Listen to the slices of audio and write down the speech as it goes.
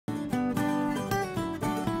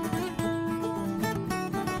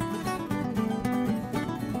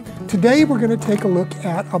Today we're going to take a look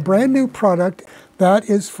at a brand new product that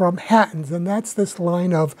is from Hatton's, and that's this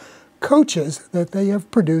line of coaches that they have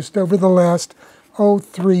produced over the last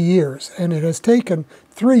 3 years, and it has taken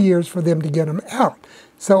 3 years for them to get them out.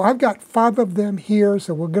 So I've got 5 of them here,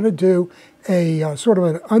 so we're going to do a sort of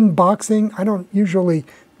an unboxing. I don't usually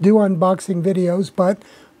do unboxing videos, but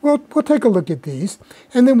we'll take a look at these,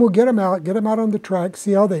 and then we'll get them out on the track,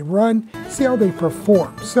 see how they run, see how they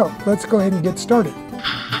perform. So let's go ahead and get started.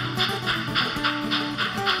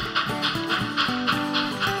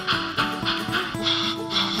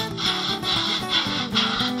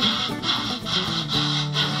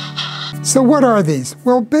 So what are these?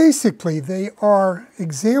 Well, basically they are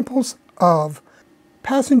examples of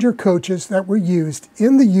passenger coaches that were used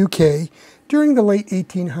in the UK during the late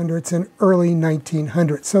 1800s and early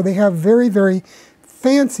 1900s. So they have very, very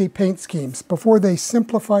fancy paint schemes before they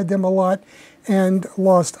simplified them a lot and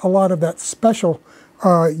lost a lot of that special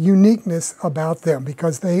uniqueness about them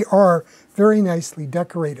because they are very nicely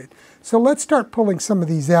decorated. So let's start pulling some of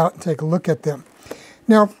these out and take a look at them.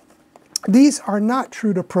 Now, these are not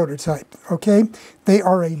true to prototype, okay? They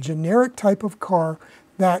are a generic type of car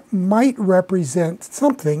that might represent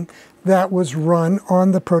something that was run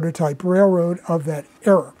on the prototype railroad of that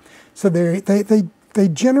era. So they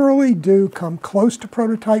generally do come close to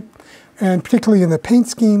prototype, and particularly in the paint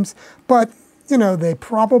schemes, but you know, they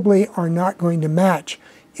probably are not going to match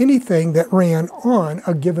anything that ran on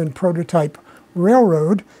a given prototype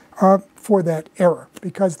railroad for that era,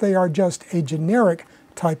 because they are just a generic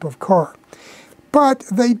type of car. But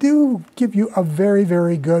they do give you a very,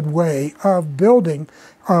 very good way of building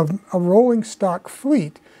a rolling stock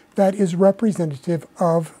fleet that is representative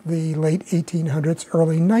of the late 1800s,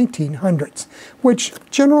 early 1900s, which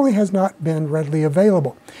generally has not been readily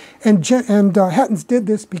available. And Hatton's did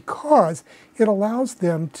this because it allows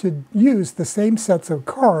them to use the same sets of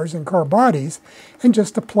cars and car bodies and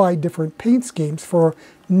just apply different paint schemes for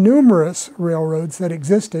numerous railroads that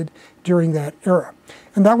existed during that era.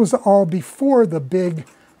 And that was all before the big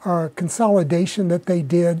consolidation that they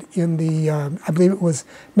did in the, I believe it was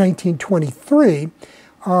 1923,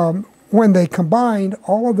 when they combined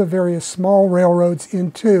all of the various small railroads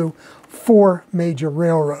into 4 major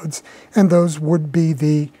railroads. And those would be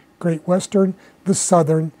the Great Western, the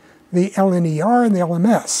Southern, the LNER, and the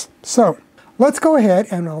LMS. So let's go ahead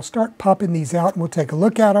and I'll start popping these out and we'll take a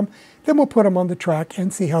look at them. Then we'll put them on the track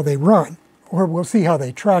and see how they run. Or we'll see how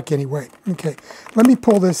they track anyway. Okay, let me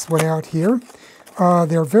pull this one out here.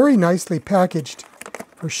 They're very nicely packaged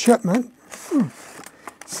for shipment.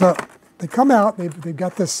 So they come out, they've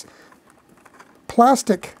got this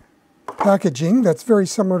plastic packaging that's very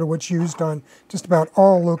similar to what's used on just about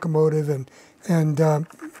all locomotive and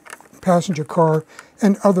passenger car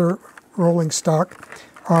and other rolling stock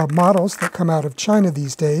models that come out of China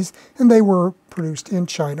these days, and they were produced in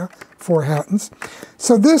China for Hatton's.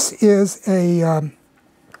 So this is a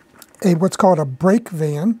what's called a brake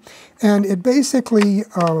van, and it basically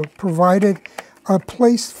provided a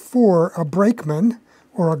place for a brakeman,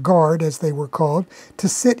 or a guard as they were called, to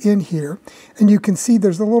sit in here. And you can see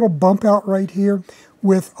there's a little bump out right here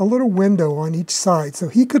with a little window on each side, so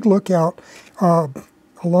he could look out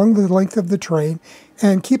along the length of the train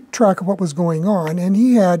and keep track of what was going on, and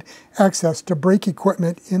he had access to brake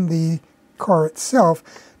equipment in the car itself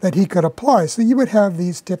that he could apply. So you would have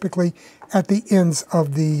these typically at the ends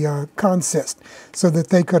of the consist so that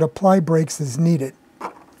they could apply brakes as needed.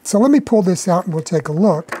 So let me pull this out and we'll take a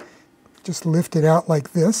look. Just lift it out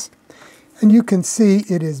like this. And you can see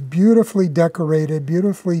it is beautifully decorated,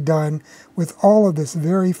 beautifully done with all of this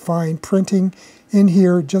very fine printing in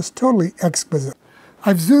here, just totally exquisite.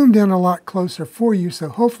 I've zoomed in a lot closer for you, so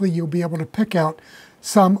hopefully you'll be able to pick out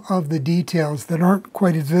some of the details that aren't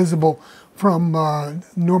quite as visible from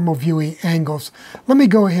normal viewing angles. Let me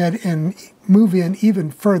go ahead and move in even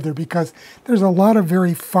further because there's a lot of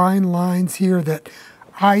very fine lines here that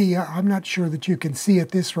I'm not sure that you can see at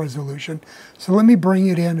this resolution. So let me bring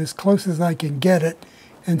it in as close as I can get it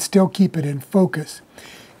and still keep it in focus.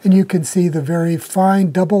 And you can see the very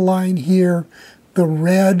fine double line here, the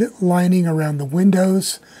red lining around the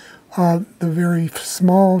windows, the very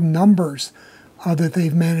small numbers that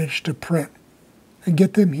they've managed to print and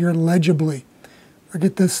get them here legibly. Or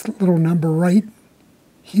get this little number right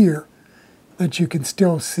here that you can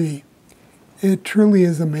still see. It truly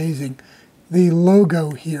is amazing. The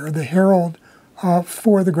logo here, the herald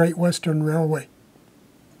for the Great Western Railway.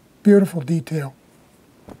 Beautiful detail.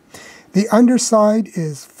 The underside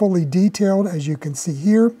is fully detailed, as you can see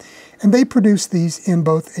here, and they produce these in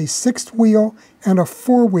both a 6-wheel and a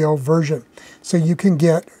 4-wheel version, so you can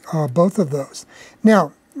get both of those.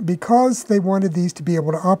 Now, because they wanted these to be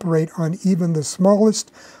able to operate on even the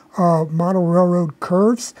smallest model railroad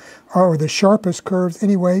curves, or the sharpest curves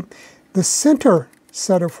anyway, the center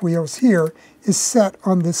set of wheels here is set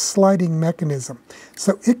on this sliding mechanism.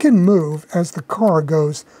 So it can move as the car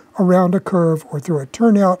goes around a curve or through a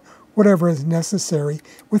turnout, whatever is necessary,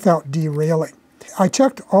 without derailing. I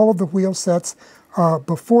checked all of the wheel sets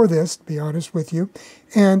before this, to be honest with you,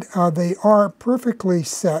 and they are perfectly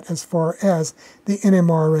set as far as the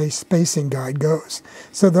NMRA spacing guide goes.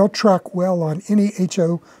 So they'll track well on any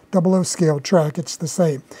HO00 scale track. It's the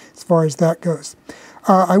same as far as that goes.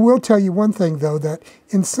 I will tell you one thing, though, that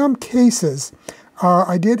in some cases,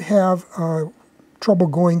 I did have trouble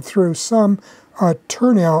going through some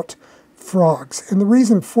turnout frogs. And the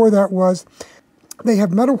reason for that was they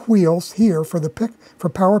have metal wheels here for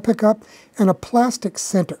power pickup and a plastic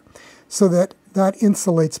center, so that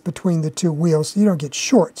insulates between the two wheels so you don't get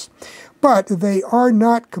shorts. But they are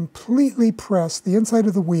not completely pressed. The inside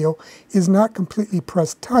of the wheel is not completely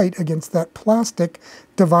pressed tight against that plastic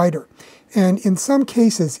divider. And in some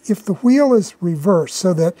cases, if the wheel is reversed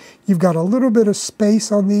so that you've got a little bit of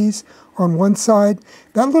space on these on one side,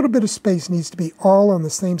 that little bit of space needs to be all on the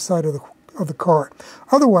same side of the car.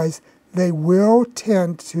 Otherwise, they will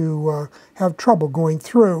tend to have trouble going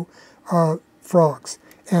through frogs.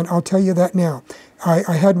 And I'll tell you that now.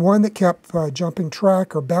 I had one that kept jumping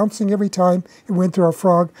track or bouncing every time it went through a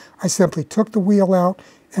frog. I simply took the wheel out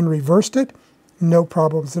and reversed it. No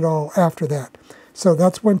problems at all after that. So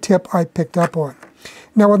that's one tip I picked up on.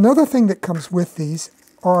 Now, another thing that comes with these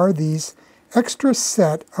are these extra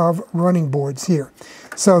set of running boards here.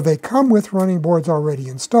 So they come with running boards already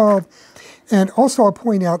installed. And also I'll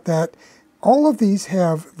point out that all of these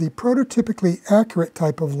have the prototypically accurate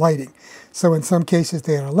type of lighting. So in some cases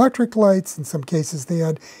they had electric lights, in some cases they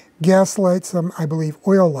had gas lights, some I believe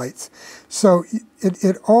oil lights. So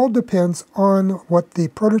it all depends on what the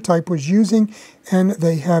prototype was using, and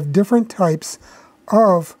they have different types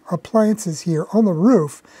of appliances here on the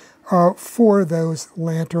roof for those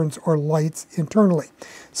lanterns or lights internally.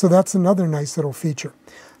 So that's another nice little feature.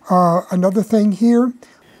 Another thing here,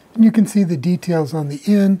 you can see the details on the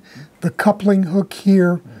end. The coupling hook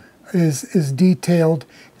here is detailed,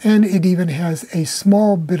 and it even has a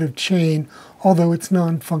small bit of chain, although it's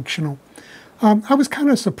non-functional. I was kind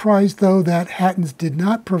of surprised, though, that Hatton's did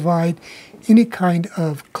not provide any kind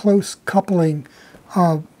of close coupling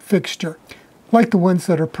fixture, like the ones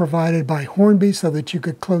that are provided by Hornby, so that you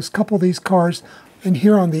could close couple these cars. And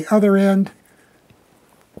here on the other end,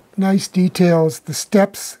 nice details, the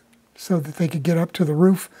steps so that they could get up to the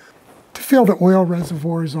roof to fill the oil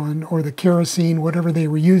reservoirs on, or the kerosene, whatever they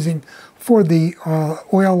were using for the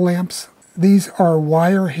oil lamps. These are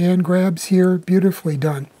wire hand grabs here, beautifully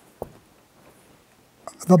done.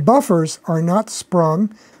 The buffers are not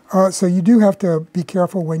sprung, so you do have to be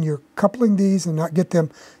careful when you're coupling these and not get them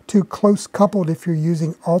too close coupled if you're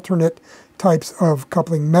using alternate types of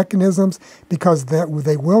coupling mechanisms, because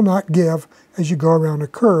they will not give as you go around a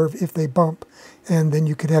curve if they bump, and then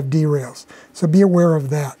you could have derails. So be aware of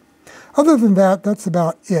that. Other than that, that's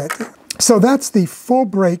about it. So that's the full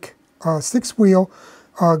brake 6-wheel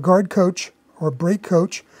guard coach or brake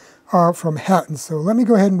coach from Hatton. So let me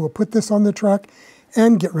go ahead and we'll put this on the track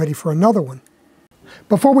and get ready for another one.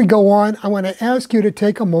 Before we go on, I want to ask you to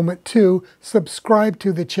take a moment to subscribe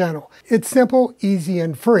to the channel. It's simple, easy,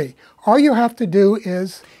 and free. All you have to do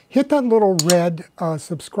is hit that little red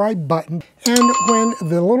subscribe button, and when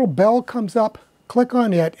the little bell comes up, click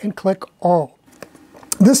on it and click all.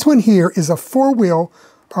 This one here is a 4-wheel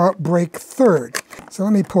brake third. So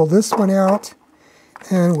let me pull this one out,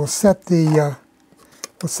 and we'll set that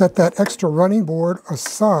extra running board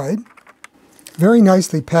aside. Very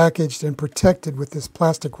nicely packaged and protected with this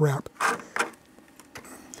plastic wrap.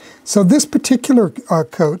 So this particular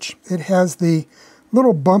coach, it has the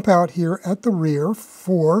little bump out here at the rear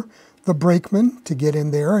for the brakeman to get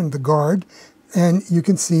in there, and the guard. And you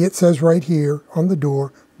can see it says right here on the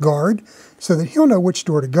door, guard, so that he'll know which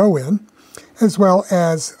door to go in, as well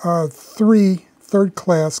as 3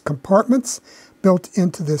 third-class compartments built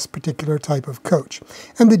into this particular type of coach.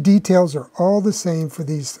 And the details are all the same for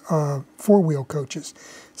these 4-wheel coaches.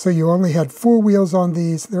 So you only had 4 wheels on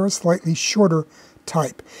these. They're a slightly shorter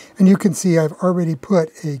type. And you can see I've already put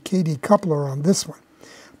a KD coupler on this one.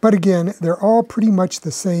 But again, they're all pretty much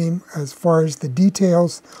the same as far as the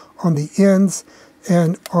details on the ends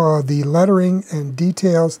and the lettering and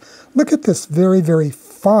details. Look at this very, very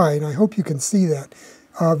fine. I hope you can see that.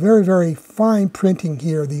 Very, very fine printing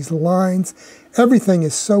here. These lines, everything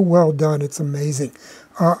is so well done. It's amazing.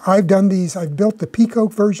 I've done these. I've built the Pico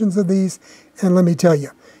versions of these, and let me tell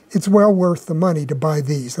you, it's well worth the money to buy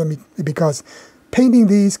these. Because painting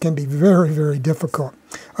these can be very, very difficult.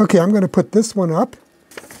 Okay, I'm going to put this one up.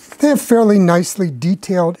 They have fairly nicely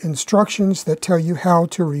detailed instructions that tell you how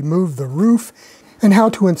to remove the roof and how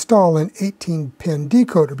to install an 18-pin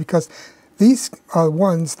decoder, because these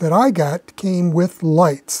ones that I got came with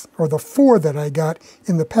lights, or the 4 that I got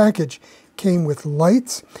in the package came with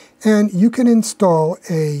lights, and you can install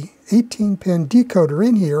a 18-pin decoder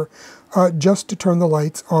in here just to turn the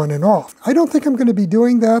lights on and off. I don't think I'm going to be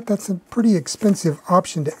doing that. That's a pretty expensive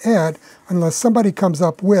option to add unless somebody comes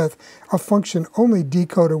up with a function-only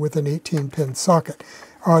decoder with an 18-pin socket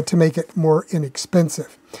to make it more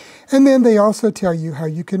inexpensive. And then they also tell you how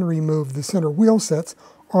you can remove the center wheel sets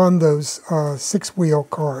on those 6-wheel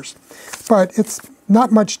cars. But it's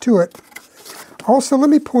not much to it. Also, let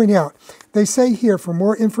me point out, they say here for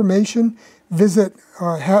more information, visit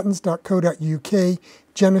hattons.co.uk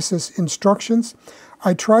Genesis instructions.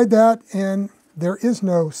 I tried that and there is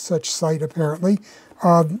no such site apparently.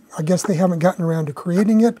 I guess they haven't gotten around to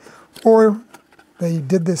creating it, or they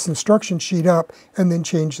did this instruction sheet up and then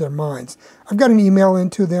changed their minds. I've got an email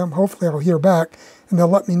into them. Hopefully I'll hear back and they'll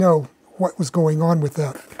let me know what was going on with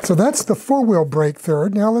that. So that's the 4-wheel brake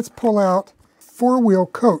third. Now let's pull out 4-wheel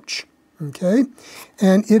coach, okay?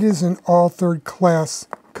 And it is an all third class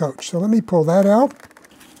coach. So let me pull that out.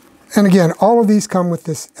 And again, all of these come with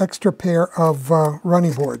this extra pair of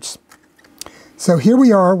running boards. So here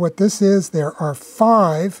we are. What this is, there are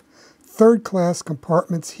 5 third-class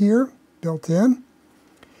compartments here built in.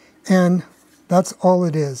 And that's all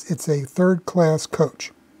it is. It's a third-class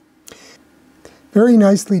coach. Very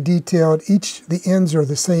nicely detailed. The ends are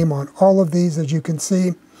the same on all of these, as you can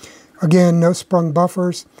see. Again, no sprung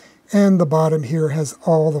buffers. And the bottom here has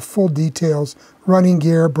all the full details, running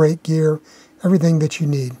gear, brake gear, everything that you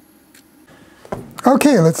need.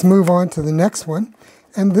 Okay, let's move on to the next one.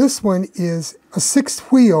 And this one is a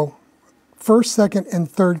 6-wheel first, second, and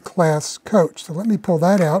third class coach. So let me pull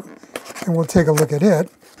that out and we'll take a look at it.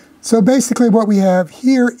 So basically what we have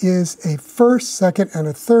here is a first, second, and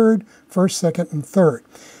a third, first, second, and third.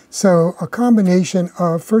 So a combination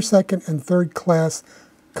of first, second, and third class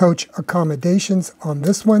coach accommodations on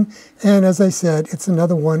this one. And as I said, it's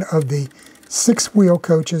another one of the 6-wheel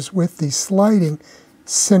coaches with the sliding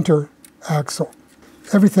center axle.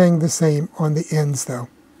 Everything the same on the ends though.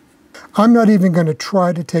 I'm not even going to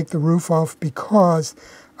try to take the roof off because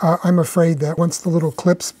I'm afraid that once the little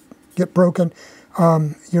clips get broken,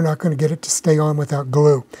 you're not going to get it to stay on without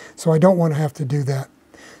glue. So I don't want to have to do that.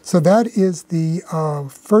 So that is the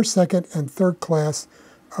first, second, and third class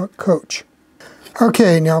coach.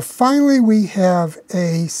 Okay, now finally we have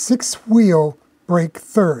a 6-wheel brake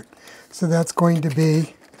third. So that's going to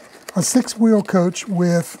be a 6-wheel coach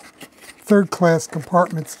with third-class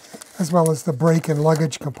compartments as well as the brake and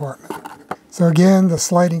luggage compartment. So again, the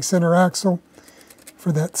sliding center axle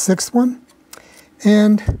for that 6th one,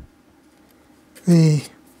 and the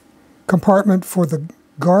compartment for the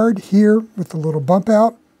guard here with the little bump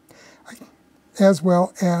out, as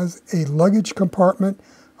well as a luggage compartment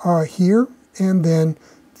here, and then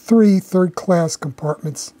 3 third-class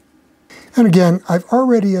compartments. And again, I've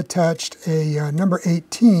already attached a number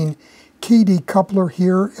 18 key decoupler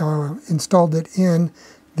here, installed it in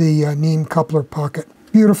the Neem coupler pocket.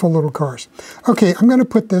 Beautiful little cars. Okay, I'm going to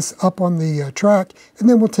put this up on the track and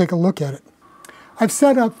then we'll take a look at it. I've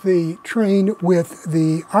set up the train with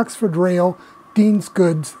the Oxford Rail Dean's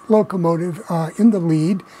Goods locomotive in the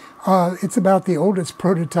lead. It's about the oldest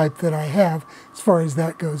prototype that I have as far as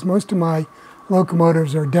that goes. Most of my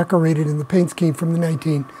locomotives are decorated in the paint scheme from the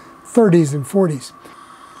 1930s and 40s.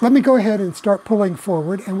 Let me go ahead and start pulling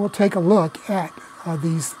forward and we'll take a look at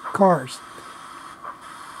these cars.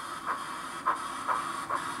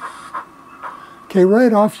 Okay,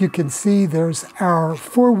 right off you can see there's our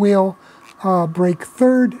 4-wheel brake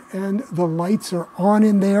third and the lights are on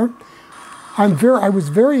in there. I was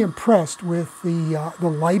very impressed with the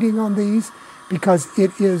lighting on these because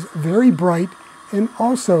it is very bright and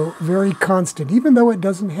also very constant. Even though it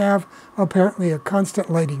doesn't have apparently a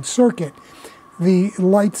constant lighting circuit, the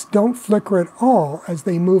lights don't flicker at all as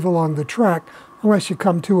they move along the track unless you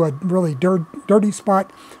come to a really dirty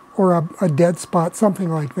spot or a dead spot, something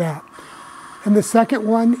like that. And the second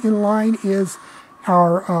one in line is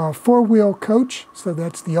our 4-wheel coach, so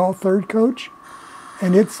that's the all-third coach,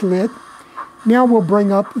 and it's lit. Now we'll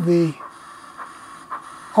bring up the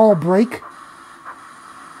all-brake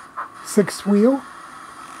 6-wheel,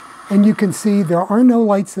 and you can see there are no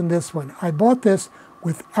lights in this one. I bought this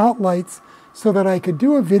without lights so that I could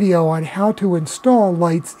do a video on how to install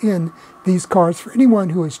lights in these cars for anyone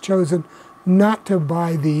who has chosen not to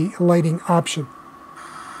buy the lighting option.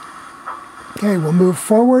 Okay, we'll move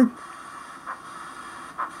forward.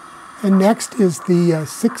 And next is the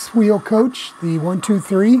six-wheel coach, the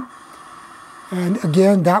 123. And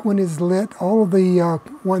again, that one is lit. All of the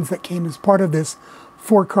ones that came as part of this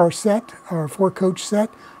four-car set, or four-coach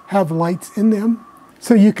set, have lights in them.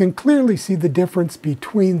 So you can clearly see the difference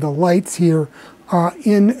between the lights here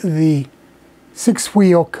in the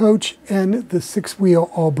six-wheel coach and the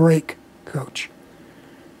six-wheel all-brake coach.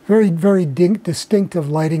 Very, very distinctive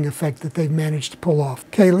lighting effect that they've managed to pull off.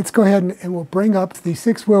 Okay, let's go ahead and we'll bring up the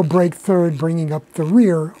six-wheel brake third, bringing up the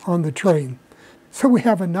rear on the train. So we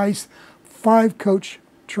have a nice five-coach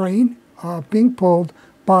train being pulled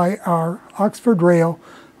by our Oxford Rail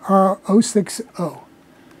 060.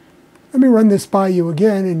 Let me run this by you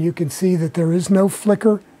again, and you can see that there is no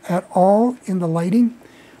flicker at all in the lighting.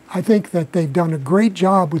 I think that they've done a great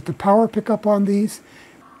job with the power pickup on these.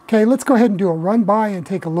 Okay, let's go ahead and do a run by and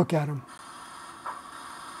take a look at them.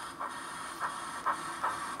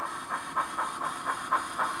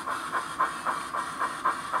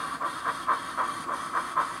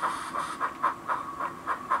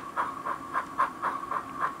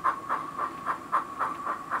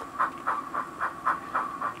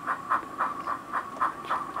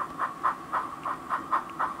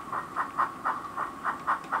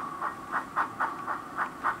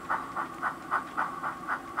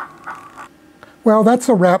 Well, that's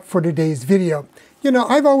a wrap for today's video. You know,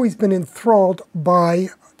 I've always been enthralled by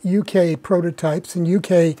UK prototypes and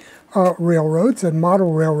UK railroads and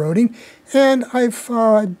model railroading, and I've,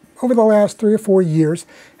 over the last 3 or 4 years,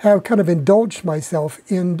 have kind of indulged myself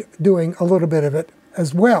in doing a little bit of it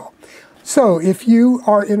as well. So if you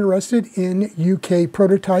are interested in UK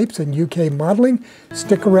prototypes and UK modeling,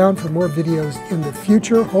 stick around for more videos in the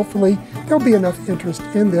future. Hopefully there'll be enough interest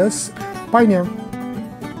in this. Bye now.